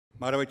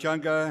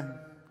Marawachanga,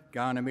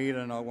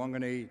 Garnamira, no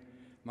Wangani,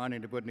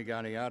 Mani to Budni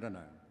Gani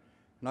Adana.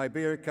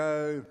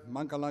 Naibiriko,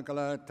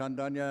 Mankalankala,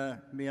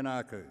 Tandanya,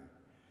 Mianaku.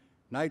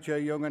 Nature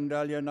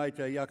Yungandalia,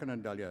 Nature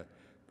Yakanandalia,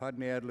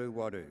 Padni Adlu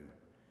Wadu.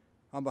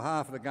 On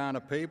behalf of the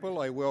Kaurna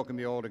people, I welcome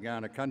you all to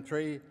Kaurna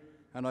country,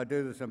 and I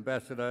do this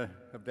ambassador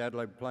of the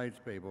Adelaide Plains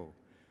people.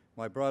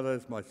 My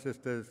brothers, my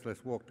sisters,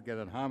 let's walk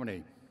together in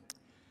harmony.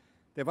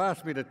 They've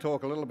asked me to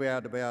talk a little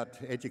bit about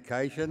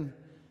education,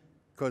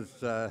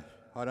 because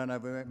I don't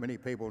know if many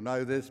people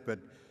know this, but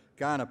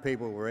Kaurna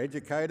people were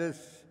educators.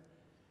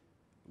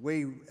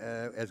 We,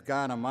 as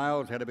Kaurna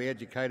males, had to be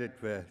educated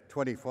for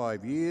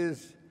 25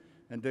 years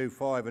and do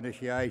 5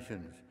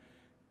 initiations.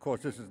 Of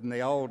course, this is in the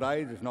old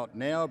days, it's not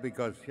now,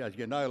 because, as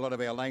you know, a lot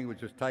of our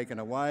language was taken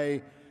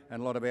away and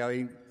a lot of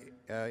our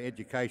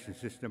education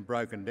system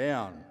broken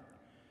down.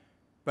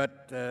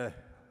 But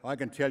I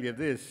can tell you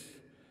this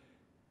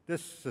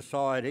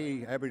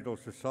society, Aboriginal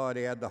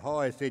society, had the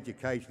highest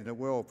education in the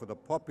world for the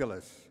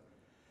populace.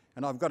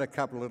 And I've got a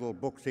couple of little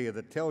books here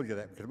that tells you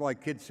that, because my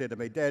kids said to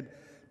me, "Dad,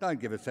 don't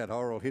give us that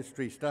oral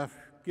history stuff,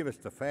 give us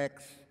the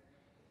facts."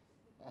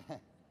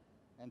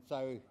 And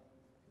so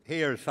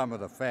here are some of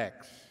the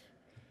facts.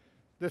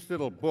 This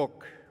little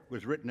book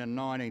was written in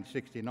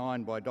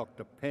 1969 by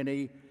Dr.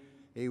 Penny.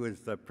 He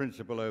was the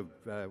principal of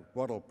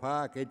Wattle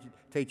Park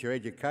Teacher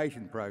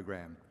Education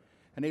Program.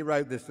 And he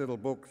wrote this little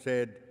book,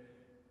 said,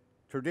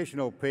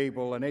 "Traditional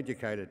people and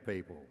educated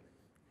people."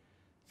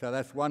 So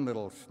that's one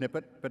little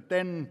snippet. But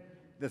then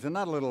there's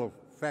another little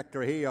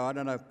factor here. I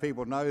don't know if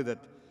people know that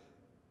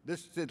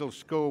this little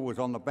school was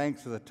on the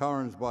banks of the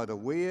Torrens by the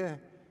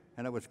Weir,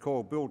 and it was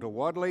called Bilta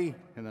Wadley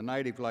in a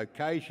native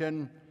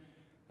location.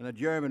 And the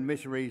German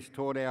missionaries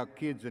taught our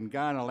kids in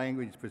Kaurna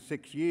language for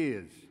 6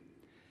 years.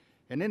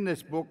 And in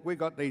this book, we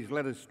got these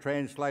letters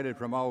translated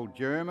from Old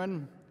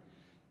German,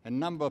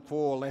 and number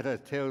 4 letter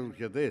tells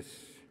you this.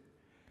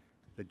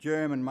 The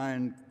German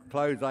man,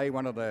 Close,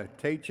 one of the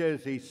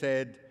teachers, he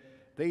said,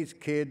 "These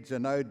kids are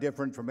no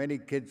different from any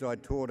kids I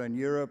taught in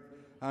Europe,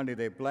 only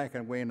they're black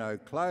and wear no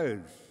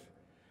clothes."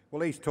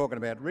 Well, he's talking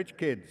about rich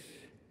kids.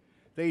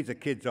 These are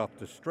kids off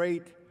the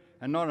street,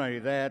 and not only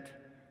that,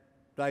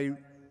 they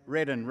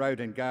read and wrote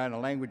in Kaurna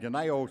language, and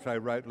they also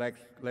wrote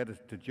letters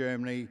to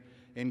Germany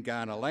in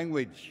Kaurna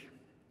language.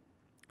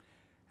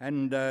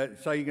 And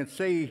so you can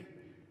see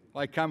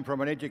I come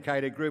from an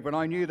educated group, and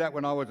I knew that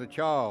when I was a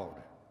child.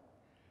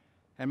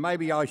 And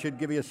maybe I should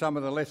give you some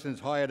of the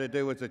lessons I had to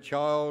do as a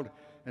child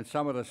and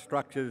some of the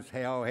structures,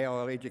 how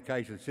our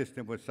education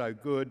system was so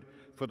good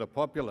for the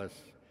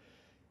populace.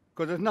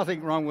 Because there's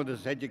nothing wrong with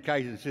this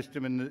education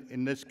system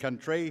in this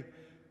country,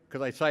 because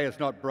they say it's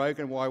not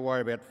broken, why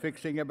worry about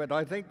fixing it? But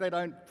I think they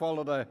don't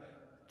follow the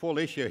full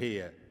issue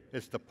here.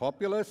 It's the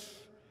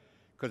populace,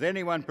 because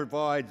anyone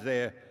provides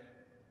their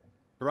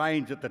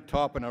brains at the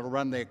top and it'll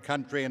run their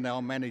country and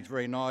they'll manage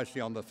very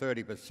nicely on the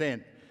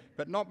 30%.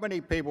 But not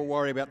many people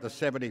worry about the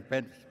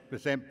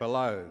 70%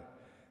 below.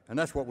 And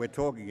that's what we're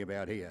talking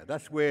about here.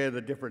 That's where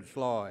the difference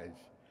lies.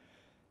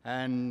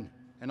 And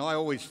I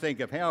always think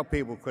of how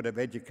people could have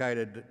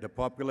educated the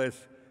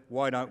populace.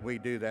 Why don't we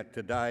do that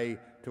today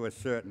to a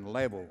certain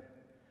level?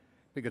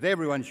 Because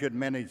everyone should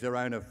manage their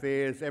own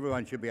affairs.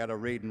 Everyone should be able to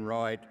read and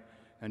write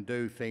and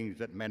do things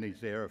that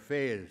manage their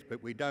affairs.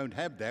 But we don't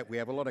have that. We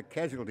have a lot of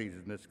casualties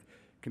in this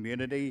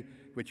community,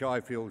 which I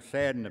feel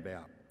saddened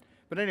about.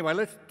 But anyway,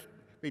 let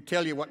me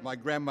tell you what my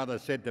grandmother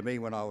said to me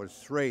when I was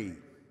 3.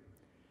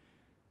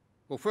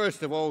 Well,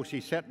 first of all, she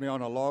sat me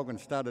on a log and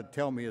started to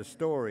tell me a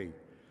story.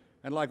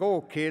 And like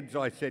all kids,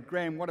 I said,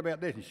 "Gran, what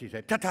about this?" And she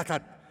said, "Tut, tut,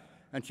 tut."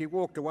 And she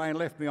walked away and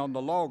left me on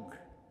the log.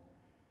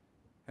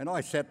 And I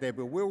sat there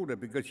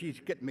bewildered, because she's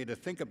getting me to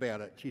think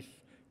about it. She's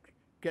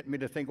getting me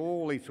to think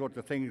all these sorts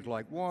of things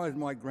like, why is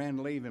my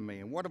gran leaving me?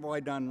 And what have I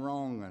done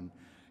wrong? And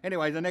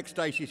anyway, the next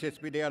day she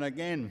sits me down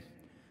again,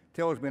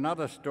 tells me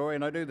another story,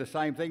 and I do the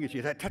same thing. And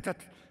she said, "Tut, tut,"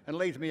 and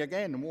leaves me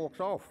again and walks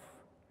off.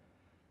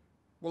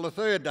 Well, the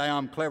third day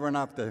I'm clever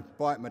enough to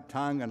bite my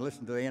tongue and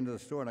listen to the end of the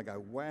story, and I go,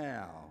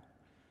 wow.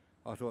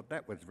 I thought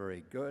that was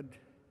very good.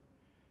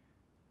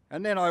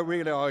 And then I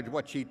realised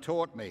what she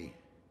taught me.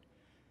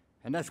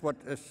 And that's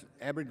what this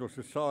Aboriginal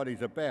society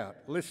is about,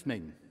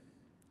 listening.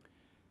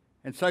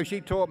 And so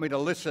she taught me to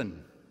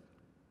listen.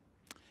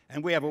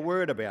 And we have a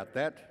word about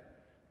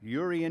that,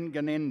 Urian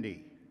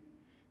Ganendi,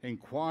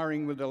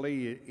 inquiring with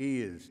the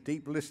ears,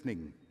 deep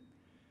listening.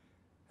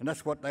 And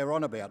that's what they're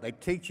on about. They're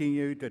teaching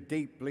you to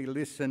deeply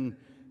listen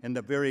in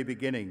the very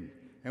beginning.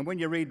 And when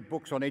you read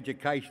books on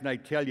education, they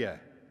tell you,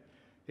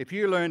 if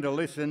you learn to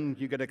listen,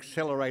 you get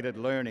accelerated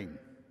learning.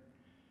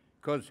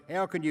 Because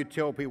how can you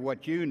tell people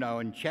what you know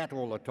and chat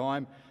all the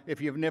time if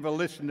you've never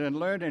listened and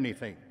learned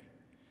anything?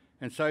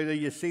 And so there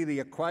you see the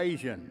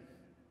equation.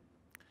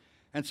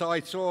 And so I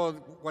saw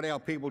what our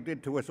people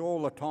did to us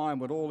all the time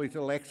with all these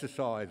little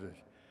exercises.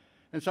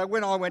 And so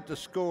when I went to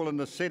school in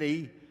the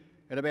city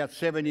at about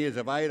 7 years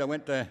of age, I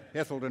went to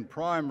Ethelton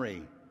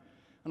Primary.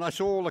 And I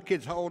saw all the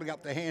kids holding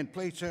up their hand,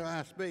 "Please, sir,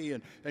 ask me,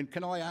 and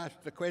can I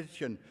ask the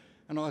question?"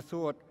 And I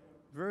thought,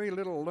 very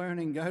little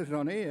learning goes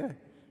on here.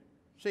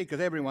 See,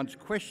 because everyone's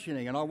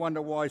questioning, and I wonder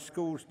why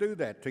schools do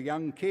that to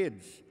young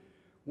kids.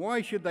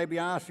 Why should they be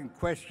asking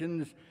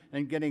questions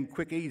and getting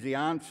quick, easy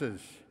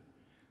answers?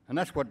 And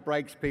that's what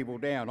breaks people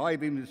down.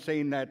 I've even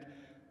seen that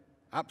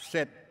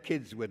upset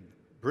kids with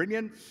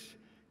brilliance,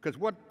 because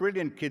what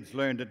brilliant kids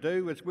learn to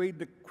do is read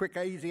the quick,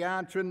 easy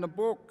answer in the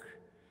book.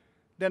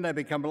 Then they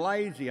become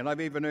lazy, and I've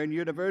even heard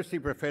university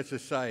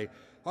professors say,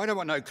 I don't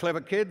want no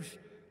clever kids,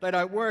 they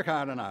don't work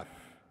hard enough.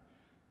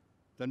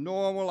 The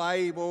normal,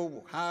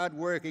 able,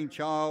 hard-working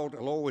child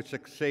will always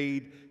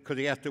succeed because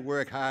he has to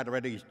work harder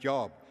at his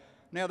job.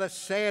 Now, that's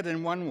sad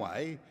in one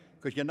way,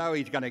 because you know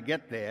he's going to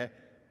get there,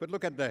 but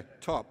look at the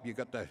top. You've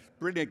got the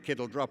brilliant kid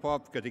will drop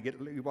off because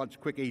he wants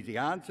quick, easy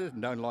answers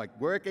and don't like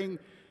working,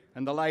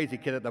 and the lazy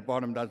kid at the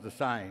bottom does the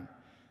same.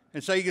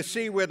 And so you can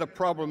see where the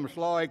problems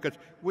lie, because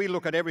we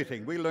look at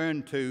everything. We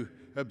learn to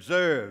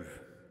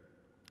observe.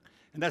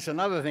 And that's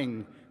another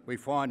thing we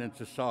find in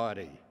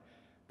society,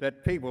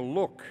 that people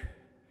look,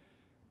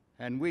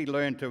 and we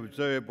learn to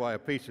observe by a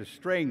piece of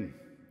string.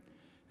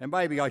 And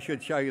maybe I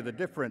should show you the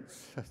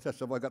difference.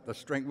 That's if I got the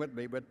string with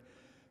me, but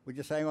we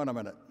just hang on a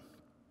minute.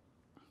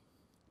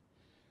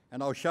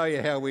 And I'll show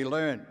you how we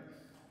learn.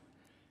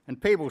 And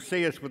people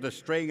see us with the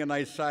string and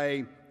they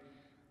say,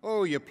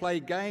 oh, you play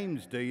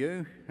games, do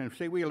you? And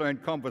see, we learn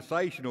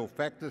conversational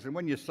factors, and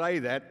when you say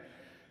that,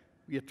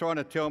 you're trying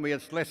to tell me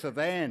it's lesser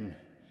than.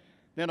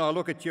 Then I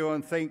look at you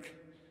and think,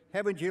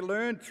 haven't you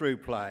learned through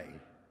play?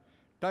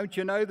 Don't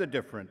you know the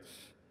difference?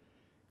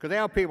 Because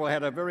our people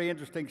had a very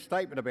interesting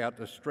statement about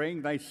the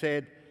string. They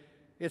said,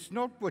 it's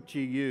not what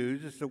you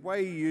use, it's the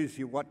way you use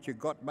what you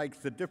got makes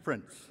the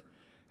difference.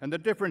 And the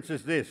difference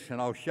is this, and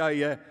I'll show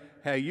you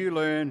how you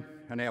learn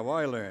and how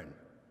I learn.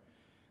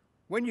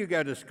 When you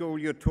go to school,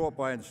 you're taught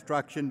by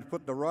instruction to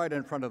put the right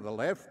in front of the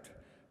left,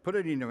 put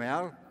it in your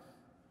mouth,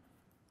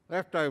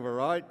 left over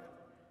right,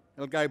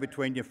 it'll go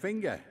between your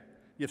finger.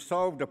 You've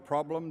solved a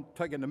problem,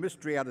 taken the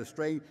mystery out of the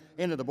string,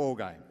 into the ball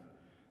game.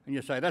 And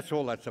you say, that's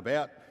all that's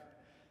about.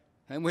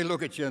 And we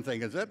look at you and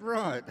think, is that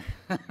right?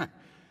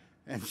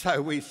 And so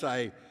we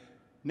say,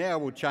 now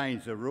we'll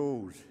change the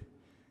rules.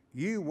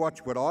 You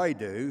watch what I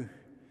do,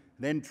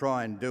 then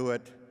try and do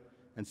it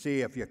and see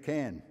if you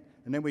can.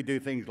 And then we do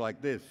things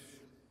like this.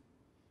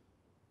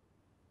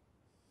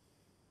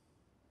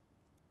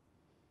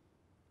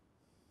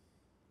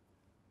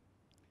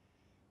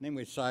 And then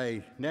we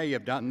say, now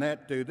you've done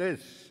that, do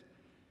this.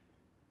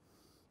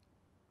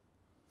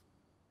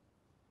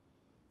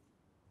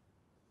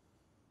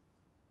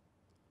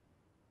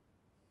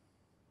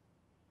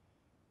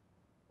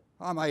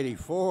 I'm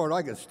 84 and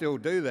I can still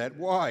do that.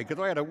 Why?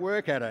 Because I had to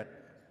work at it.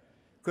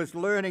 Because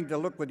learning to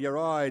look with your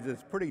eyes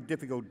is a pretty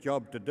difficult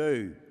job to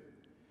do.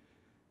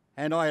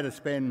 And I had to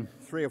spend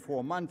 3 or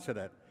 4 months at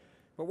it.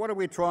 But what are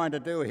we trying to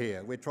do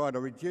here? We're trying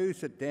to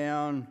reduce it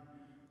down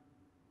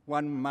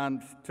 1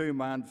 month, 2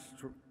 months,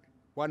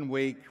 1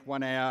 week,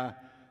 1 hour.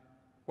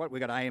 What we're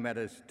going to aim at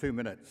is 2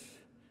 minutes.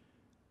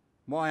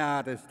 My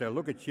art is to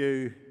look at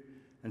you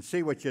and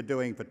see what you're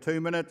doing for 2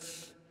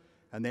 minutes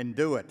and then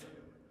do it.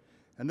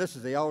 And this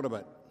is the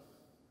ultimate.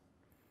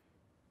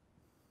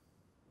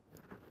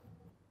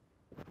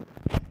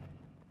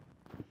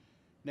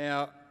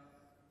 Now,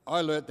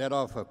 I learnt that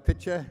off a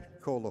picture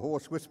called The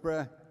Horse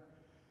Whisperer.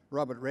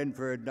 Robert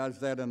Redford does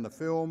that in the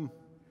film.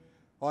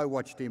 I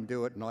watched him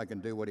do it and I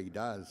can do what he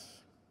does.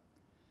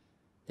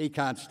 He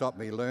can't stop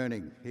me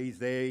learning. He's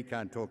there, he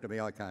can't talk to me,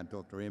 I can't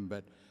talk to him,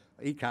 but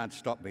he can't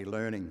stop me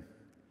learning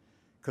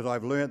because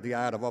I've learnt the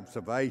art of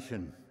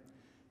observation.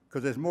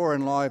 Because there's more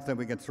in life than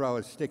we can throw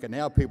a stick, and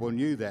our people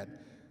knew that.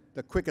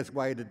 The quickest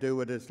way to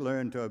do it is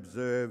learn to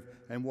observe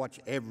and watch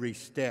every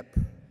step,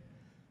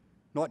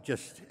 not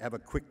just have a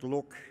quick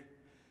look.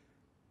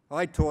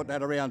 I taught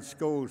that around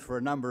schools for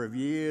a number of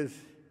years.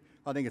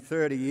 I think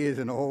 30 years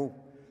in all.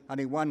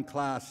 Only one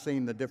class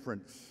seen the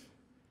difference.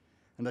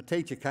 And the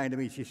teacher came to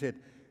me, she said,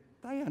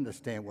 they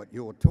understand what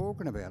you're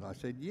talking about. I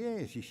said,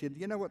 yes. She said,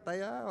 you know what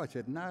they are? I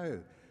said,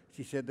 no.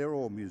 She said, they're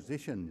all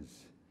musicians.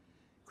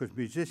 Because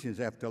musicians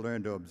have to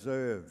learn to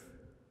observe.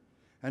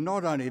 And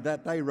not only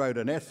that, they wrote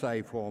an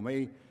essay for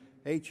me.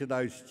 Each of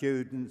those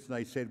students,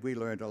 they said, we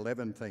learned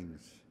 11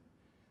 things,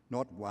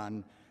 not one.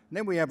 And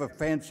then we have a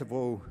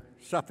fanciful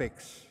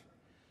suffix,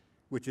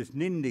 which is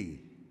nindi.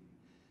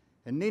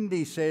 And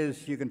nindi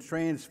says you can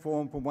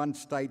transform from one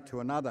state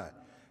to another,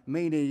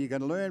 meaning you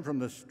can learn from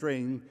the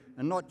string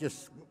and not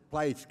just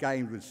play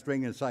games with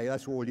string and say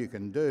that's all you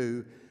can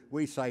do.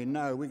 We say,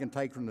 no, we can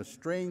take from the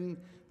string,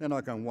 then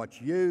I can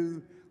watch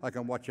you, I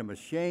can watch a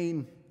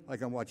machine, I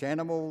can watch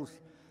animals,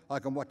 I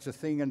can watch the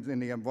things in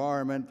the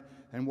environment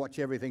and watch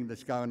everything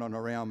that's going on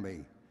around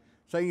me.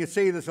 So you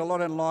see there's a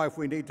lot in life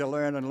we need to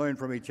learn and learn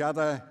from each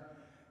other,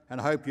 and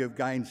I hope you've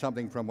gained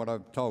something from what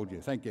I've told you.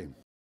 Thank you.